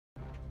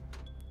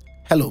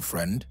Hello,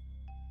 friend.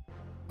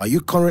 Are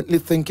you currently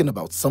thinking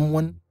about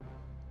someone?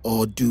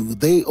 Or do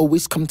they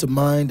always come to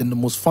mind in the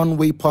most fun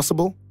way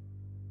possible?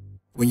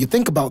 When you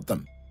think about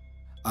them,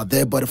 are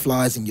there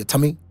butterflies in your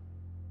tummy?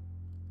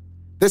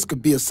 This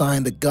could be a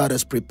sign that God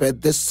has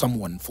prepared this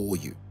someone for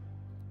you.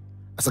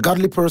 As a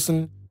godly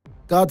person,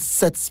 God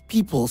sets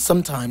people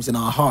sometimes in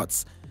our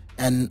hearts,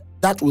 and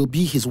that will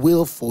be His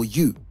will for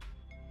you,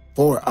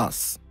 for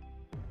us.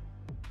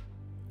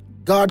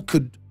 God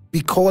could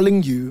be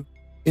calling you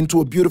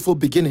into a beautiful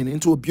beginning,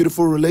 into a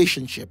beautiful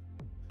relationship.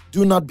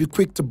 Do not be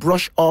quick to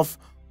brush off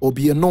or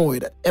be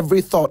annoyed at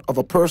every thought of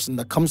a person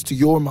that comes to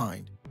your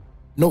mind.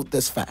 Note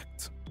this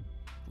fact: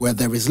 where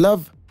there is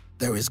love,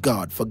 there is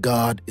God, for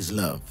God is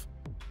love.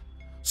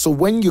 So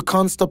when you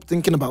can't stop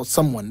thinking about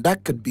someone,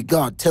 that could be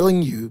God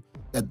telling you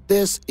that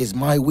this is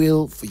my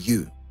will for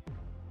you.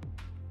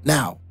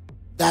 Now,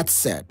 that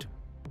said,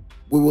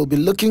 we will be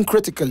looking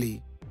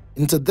critically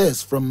into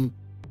this from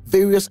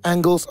various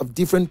angles of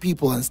different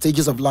people and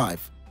stages of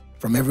life,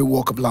 from every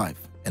walk of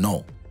life and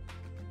all.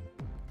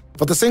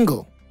 For the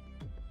single,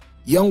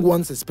 young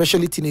ones,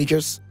 especially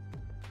teenagers,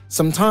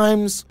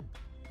 sometimes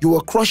you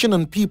are crushing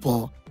on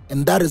people,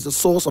 and that is the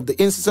source of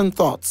the incessant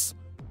thoughts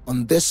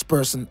on this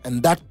person,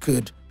 and that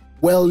could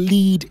well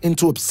lead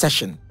into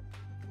obsession.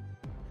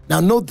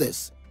 Now note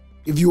this: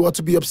 if you are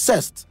to be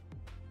obsessed,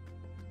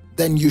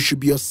 then you should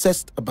be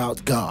obsessed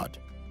about God,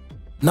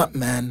 not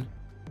man,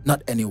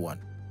 not anyone.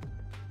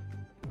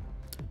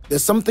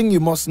 There's something you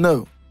must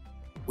know.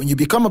 When you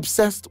become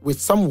obsessed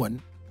with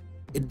someone,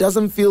 it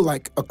doesn't feel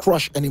like a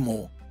crush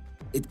anymore.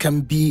 It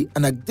can be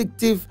an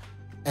addictive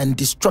and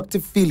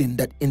destructive feeling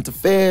that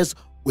interferes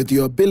with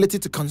your ability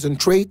to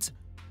concentrate,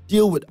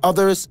 deal with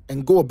others,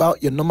 and go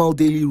about your normal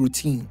daily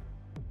routine.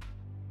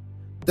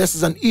 This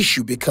is an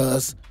issue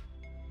because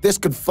this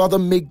could further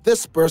make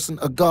this person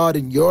a god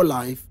in your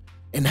life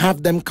and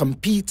have them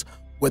compete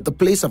with the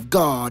place of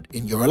God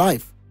in your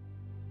life.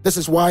 This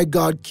is why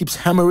God keeps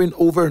hammering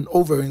over and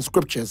over in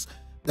scriptures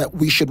that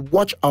we should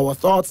watch our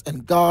thoughts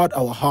and guard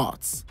our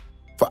hearts,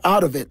 for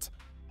out of it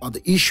are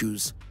the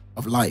issues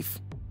of life.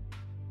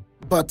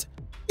 But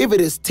if it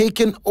is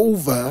taken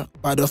over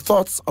by the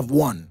thoughts of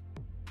one,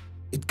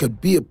 it could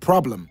be a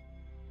problem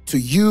to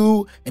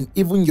you and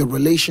even your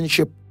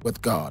relationship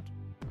with God.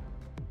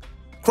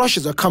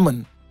 Crushes are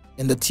common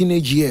in the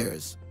teenage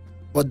years,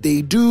 but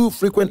they do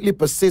frequently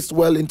persist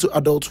well into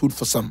adulthood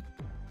for some.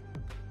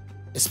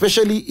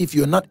 Especially if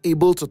you're not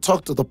able to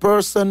talk to the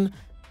person,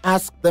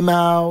 ask them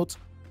out,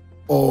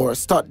 or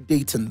start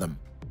dating them.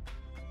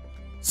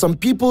 Some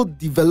people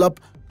develop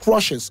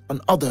crushes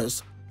on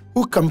others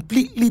who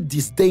completely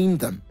disdain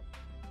them,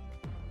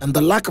 and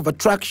the lack of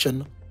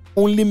attraction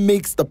only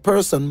makes the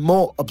person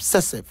more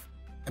obsessive.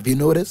 Have you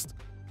noticed?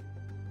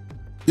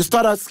 You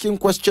start asking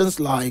questions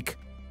like,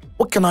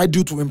 what can I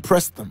do to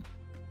impress them?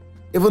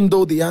 Even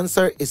though the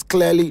answer is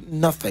clearly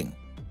nothing.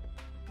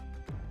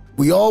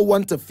 We all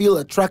want to feel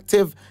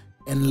attractive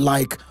and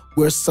like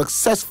we're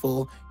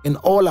successful in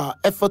all our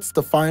efforts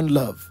to find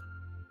love,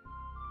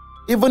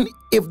 even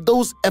if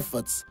those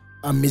efforts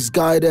are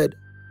misguided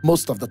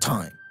most of the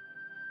time.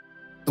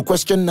 The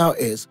question now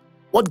is,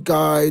 what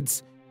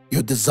guides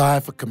your desire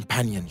for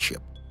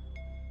companionship?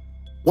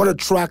 What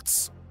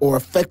attracts or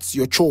affects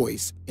your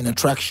choice in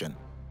attraction?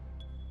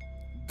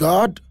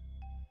 God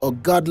or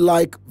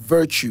godlike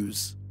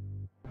virtues,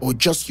 or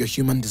just your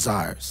human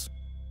desires?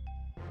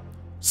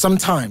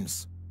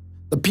 Sometimes,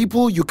 the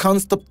people you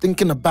can't stop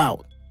thinking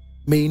about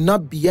may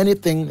not be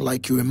anything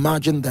like you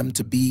imagine them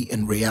to be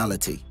in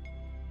reality.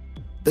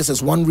 This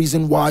is one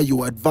reason why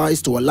you are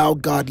advised to allow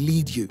God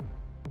lead you.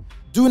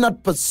 Do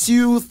not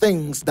pursue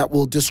things that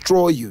will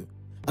destroy you.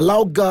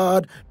 Allow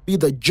God be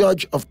the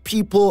judge of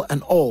people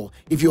and all.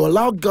 If you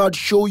allow God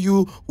show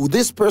you who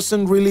this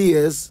person really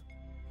is,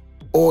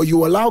 or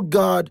you allow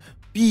God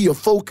be your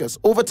focus,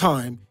 over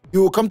time,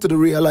 you will come to the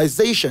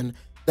realization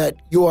that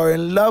you are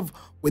in love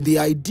with the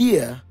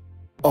idea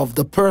of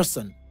the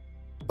person,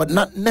 but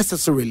not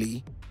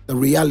necessarily the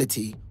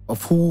reality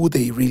of who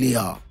they really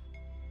are.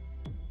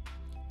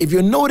 If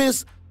you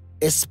notice,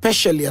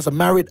 especially as a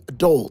married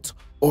adult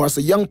or as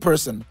a young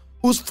person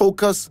whose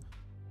focus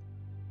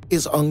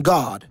is on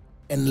God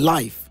and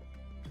life,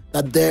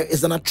 that there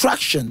is an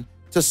attraction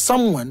to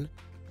someone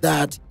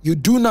that you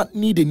do not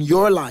need in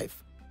your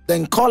life,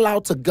 then call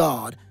out to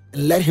God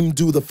and let Him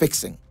do the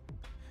fixing.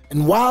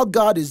 And while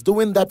God is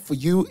doing that for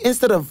you,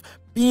 instead of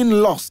being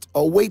lost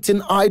or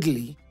waiting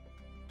idly,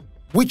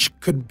 which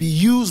could be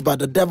used by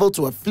the devil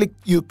to afflict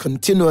you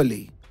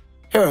continually,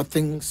 here are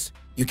things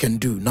you can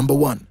do. Number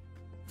one,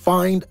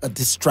 find a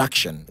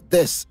distraction.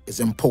 This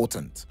is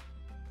important.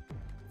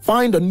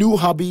 Find a new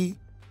hobby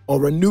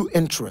or a new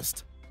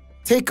interest.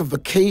 Take a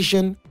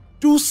vacation,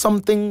 do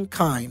something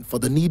kind for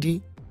the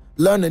needy,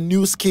 learn a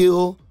new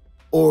skill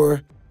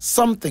or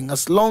something,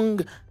 as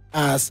long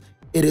as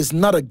it is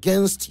not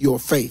against your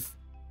faith.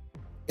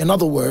 In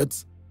other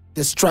words,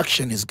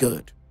 distraction is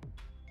good.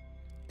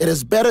 It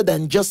is better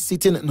than just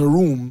sitting in a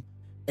room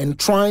and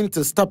trying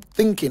to stop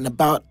thinking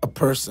about a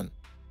person.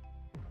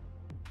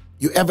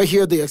 You ever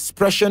hear the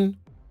expression,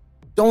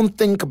 don't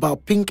think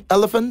about pink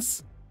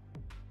elephants?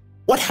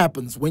 What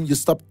happens when you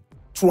stop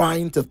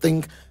trying to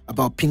think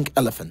about pink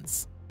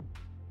elephants?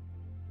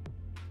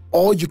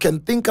 All you can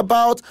think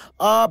about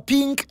are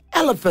pink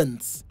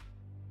elephants.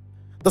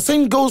 The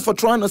same goes for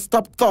trying to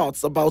stop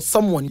thoughts about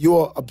someone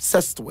you're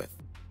obsessed with.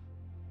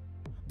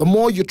 The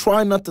more you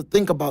try not to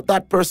think about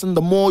that person,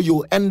 the more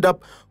you'll end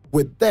up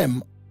with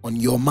them on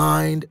your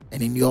mind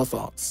and in your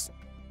thoughts.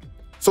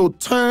 So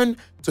turn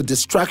to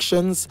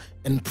distractions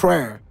and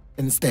prayer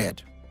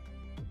instead.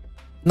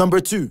 Number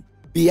 2,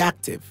 be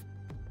active.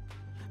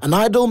 An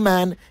idle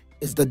man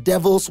is the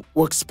devil's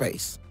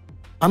workspace.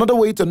 Another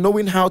way to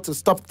knowing how to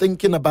stop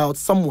thinking about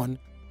someone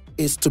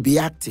is to be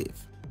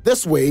active.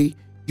 This way,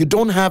 you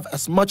don't have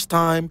as much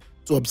time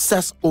to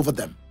obsess over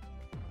them.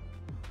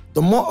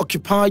 The more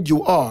occupied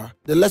you are,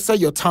 the lesser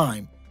your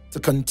time to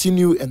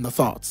continue in the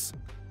thoughts.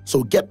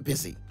 So get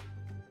busy.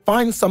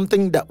 Find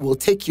something that will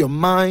take your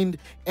mind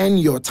and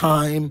your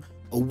time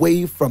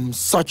away from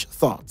such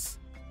thoughts.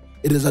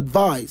 It is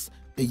advised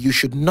that you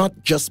should not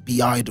just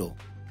be idle.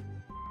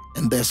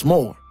 And there's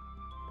more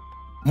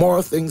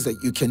things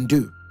that you can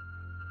do.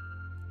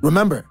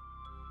 Remember,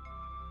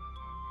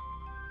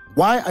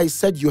 why I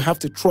said you have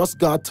to trust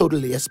God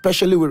totally,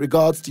 especially with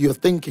regards to your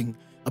thinking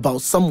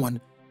about someone,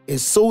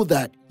 is so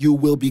that you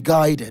will be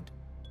guided.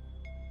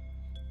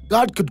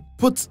 God could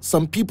put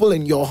some people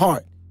in your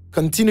heart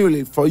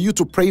continually for you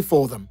to pray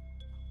for them.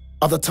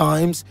 Other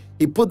times,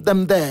 He put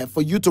them there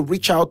for you to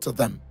reach out to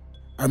them.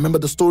 I remember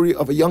the story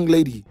of a young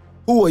lady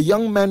who a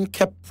young man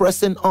kept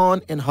pressing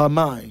on in her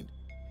mind.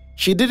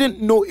 She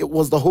didn't know it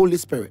was the Holy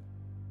Spirit.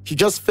 She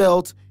just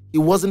felt he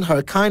wasn't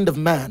her kind of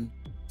man,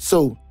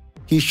 so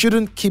he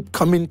shouldn't keep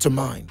coming to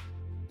mind.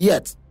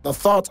 Yet, the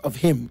thought of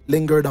him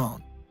lingered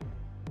on.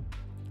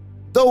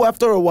 Though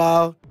after a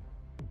while,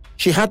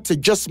 she had to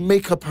just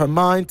make up her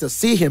mind to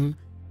see him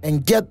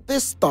and get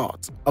this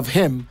thought of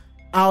him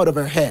out of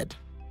her head.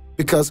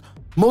 Because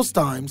most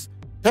times,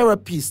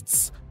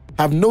 therapists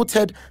have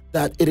noted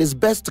that it is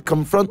best to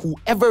confront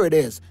whoever it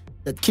is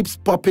that keeps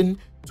popping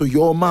to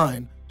your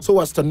mind so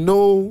as to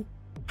know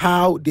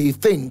how they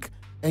think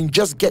and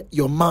just get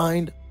your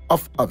mind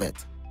off of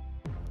it.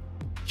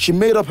 She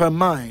made up her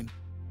mind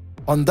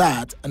on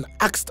that and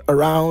asked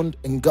around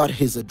and got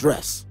his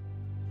address.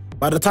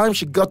 By the time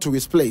she got to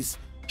his place,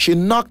 she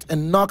knocked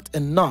and knocked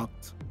and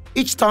knocked.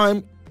 Each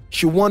time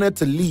she wanted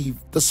to leave,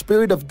 the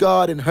Spirit of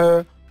God in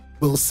her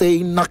will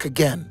say, "Knock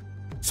again."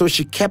 So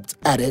she kept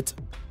at it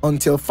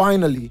until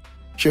finally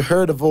she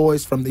heard a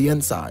voice from the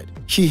inside.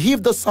 She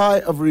heaved a sigh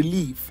of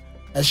relief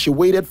as she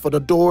waited for the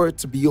door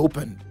to be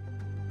opened.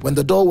 When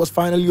the door was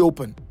finally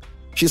opened,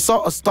 she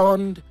saw a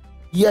stunned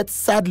yet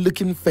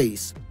sad-looking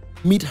face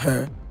meet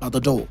her at the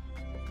door.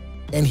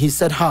 And he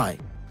said hi,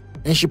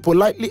 and she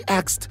politely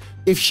asked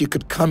if she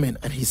could come in,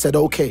 and he said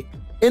okay.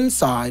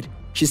 Inside,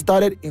 she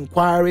started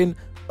inquiring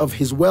of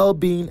his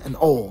well-being and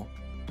all,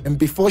 and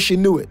before she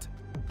knew it,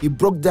 he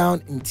broke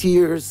down in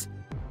tears,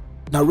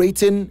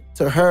 narrating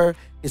to her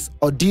his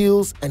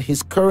ordeals and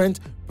his current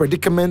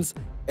predicaments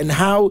and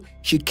how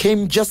she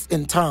came just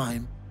in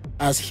time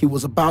as he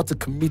was about to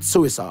commit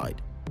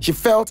suicide. She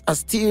felt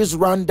as tears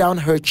ran down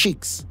her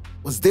cheeks.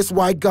 Was this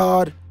why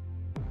God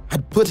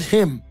had put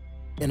him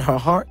in her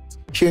heart?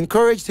 She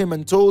encouraged him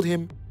and told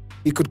him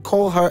he could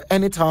call her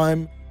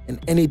anytime and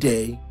any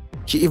day.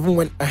 She even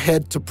went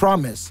ahead to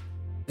promise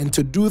and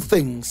to do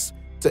things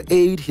to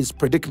aid his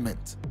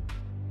predicament.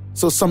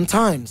 So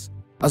sometimes,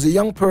 as a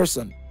young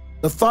person,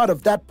 the thought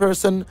of that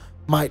person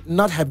might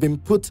not have been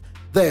put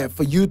there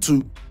for you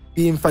to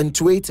be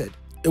infatuated.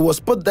 It was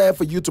put there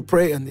for you to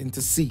pray and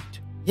intercede.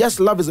 Yes,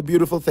 love is a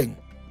beautiful thing,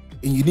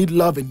 and you need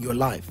love in your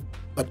life,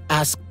 but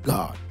ask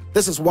God.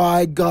 This is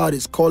why God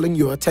is calling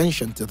your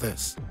attention to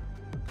this.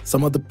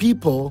 Some of the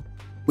people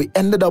we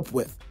ended up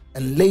with,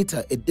 and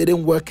later it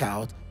didn't work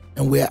out,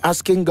 and we're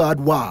asking God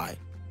why.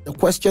 The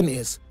question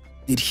is,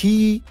 did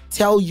He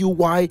tell you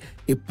why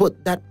He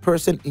put that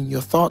person in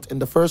your thought in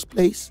the first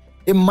place?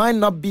 It might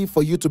not be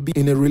for you to be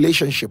in a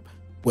relationship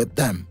with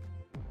them.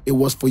 It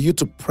was for you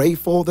to pray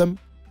for them,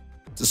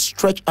 to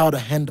stretch out a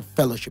hand of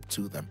fellowship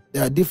to them.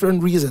 There are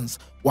different reasons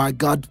why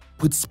God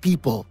puts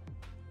people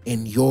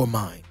in your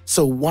mind.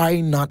 So why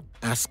not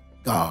ask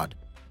God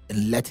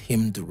and let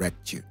Him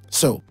direct you?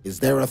 So, is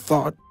there a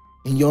thought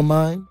in your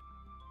mind?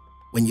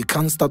 When you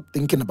can't stop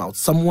thinking about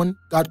someone,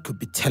 God could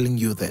be telling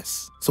you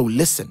this. So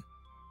listen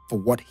for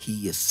what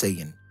He is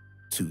saying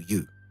to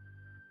you.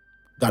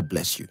 God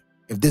bless you.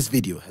 If this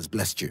video has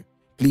blessed you,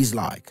 please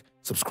like,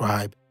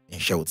 subscribe,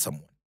 and share with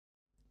someone.